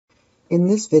In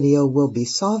this video, we'll be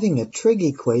solving a trig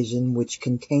equation which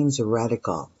contains a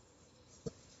radical.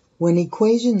 When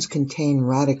equations contain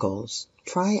radicals,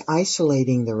 try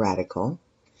isolating the radical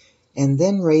and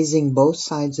then raising both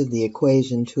sides of the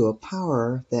equation to a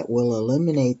power that will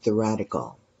eliminate the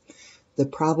radical. The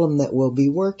problem that we'll be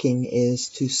working is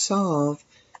to solve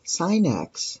sine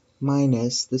x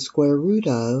minus the square root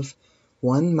of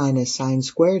 1 minus sine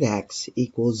squared x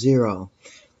equals 0.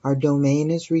 Our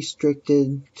domain is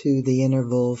restricted to the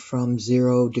interval from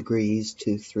 0 degrees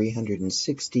to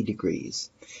 360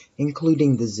 degrees,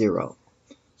 including the 0.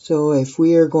 So if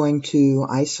we are going to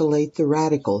isolate the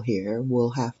radical here,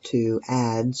 we'll have to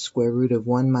add square root of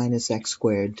 1 minus x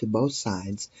squared to both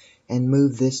sides and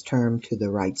move this term to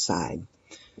the right side.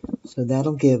 So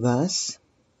that'll give us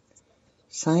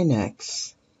sine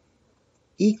x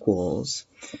equals,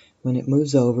 when it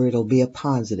moves over, it'll be a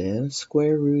positive,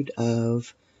 square root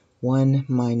of 1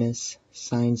 minus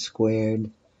sine squared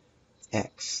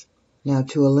x. Now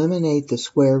to eliminate the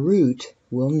square root,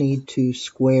 we'll need to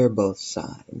square both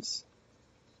sides.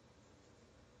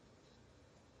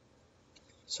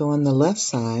 So on the left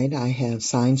side, I have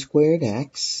sine squared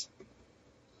x.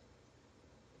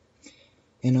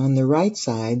 And on the right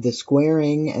side, the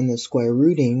squaring and the square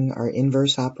rooting are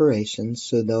inverse operations,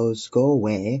 so those go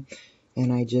away.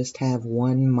 And I just have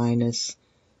 1 minus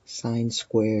sine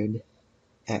squared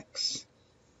x.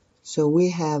 So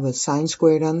we have a sine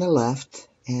squared on the left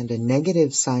and a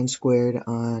negative sine squared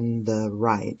on the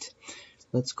right.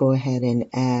 Let's go ahead and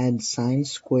add sine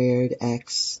squared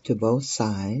x to both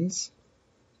sides.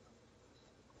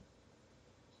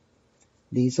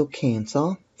 These will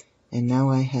cancel. And now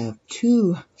I have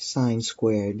 2 sine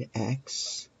squared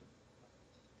x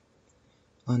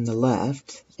on the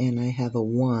left, and I have a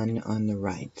 1 on the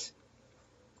right.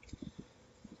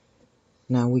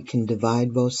 Now we can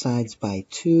divide both sides by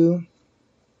 2.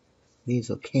 These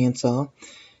will cancel,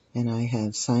 and I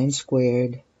have sine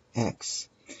squared x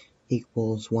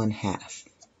equals 1/2.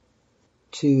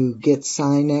 To get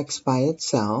sine x by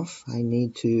itself, I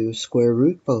need to square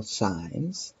root both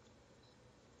sides.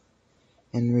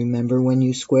 And remember, when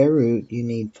you square root, you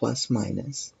need plus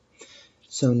minus.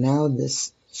 So now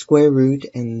this square root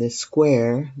and this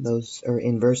square, those are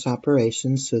inverse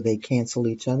operations, so they cancel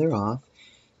each other off.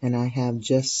 And I have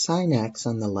just sine x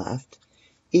on the left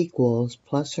equals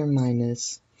plus or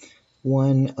minus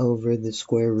 1 over the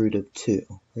square root of 2.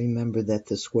 Remember that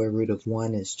the square root of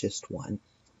 1 is just 1.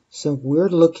 So we're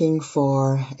looking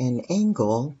for an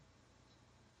angle,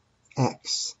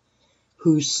 x,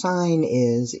 whose sine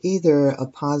is either a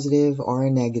positive or a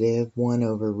negative 1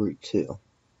 over root 2.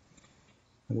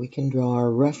 We can draw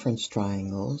our reference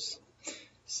triangles.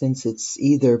 Since it's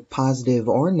either positive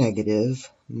or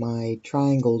negative, my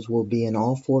triangles will be in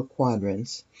all 4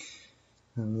 quadrants.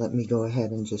 Let me go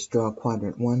ahead and just draw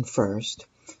quadrant 1 first.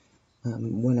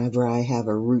 Whenever I have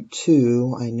a root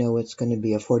 2, I know it's going to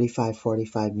be a 45,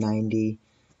 45, 90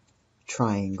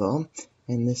 triangle.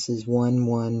 And this is 1,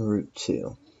 1, root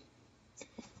 2.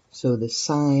 So the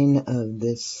sine of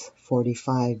this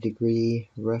 45-degree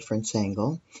reference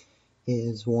angle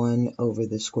is 1 over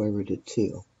the square root of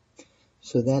 2.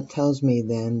 So that tells me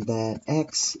then that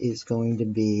x is going to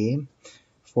be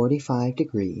 45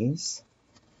 degrees.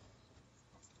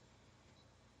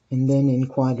 And then in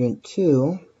quadrant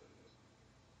 2,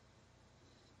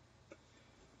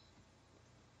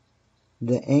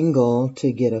 the angle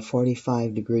to get a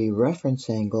 45-degree reference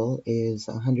angle is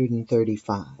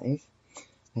 135.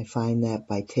 I find that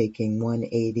by taking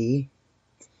 180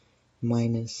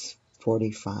 minus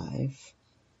 45,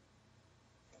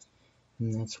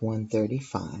 and that's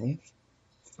 135.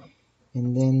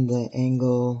 And then the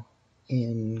angle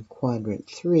in quadrant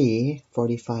 3,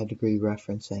 45-degree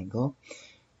reference angle,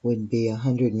 would be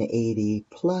 180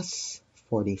 plus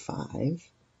 45,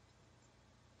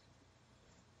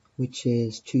 which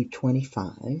is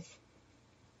 225.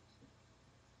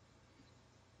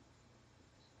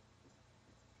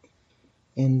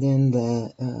 And then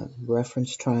the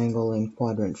reference triangle in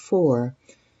quadrant 4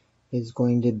 is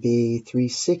going to be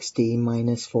 360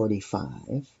 minus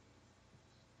 45,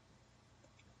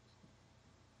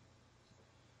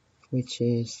 which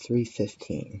is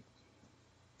 315.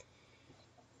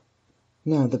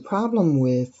 Now the problem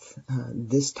with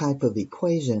this type of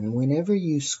equation, whenever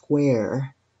you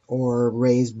square or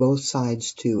raise both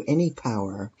sides to any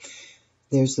power,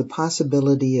 there's the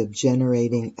possibility of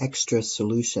generating extra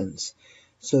solutions.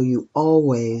 So you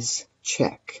always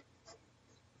check.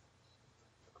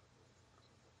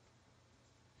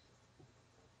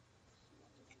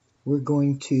 We're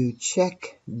going to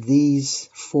check these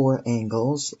 4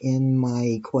 angles in my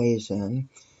equation.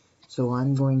 So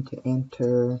I'm going to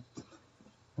enter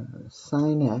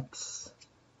sine x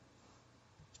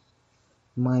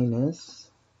minus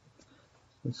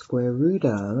the square root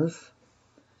of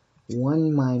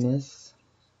 1 minus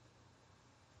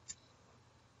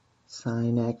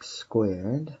sine x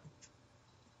squared,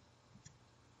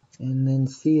 and then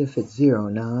see if it's 0.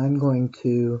 Now I'm going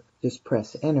to just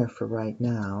press enter for right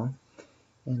now,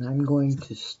 and I'm going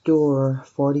to store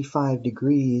 45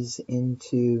 degrees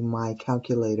into my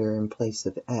calculator in place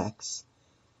of x.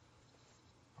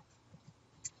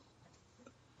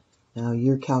 Now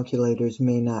your calculators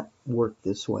may not work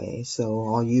this way, so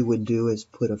all you would do is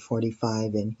put a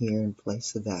 45 in here in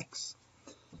place of x.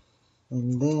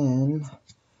 And then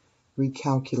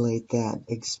recalculate that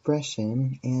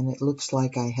expression, and it looks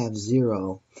like I have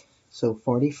 0. So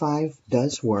 45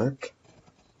 does work.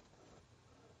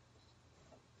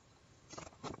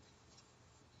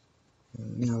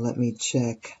 Now let me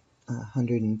check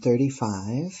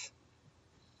 135.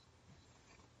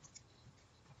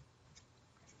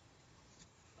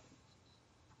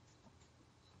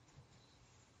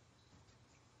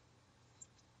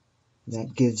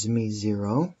 That gives me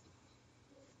 0.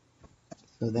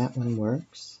 So that one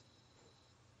works.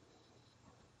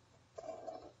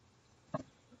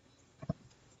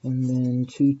 And then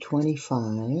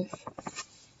 225.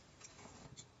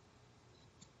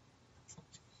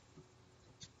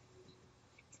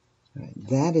 Right,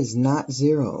 that is not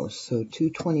 0, so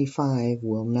 225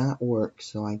 will not work,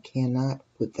 so I cannot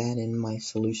put that in my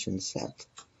solution set.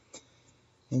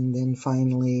 And then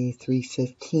finally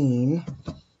 315.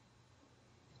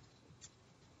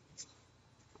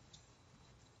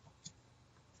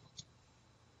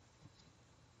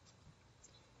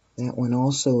 That one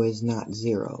also is not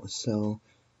 0, so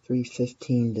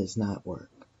 315 does not work.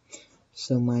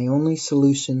 So my only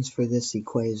solutions for this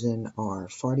equation are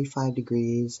 45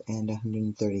 degrees and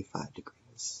 135 degrees.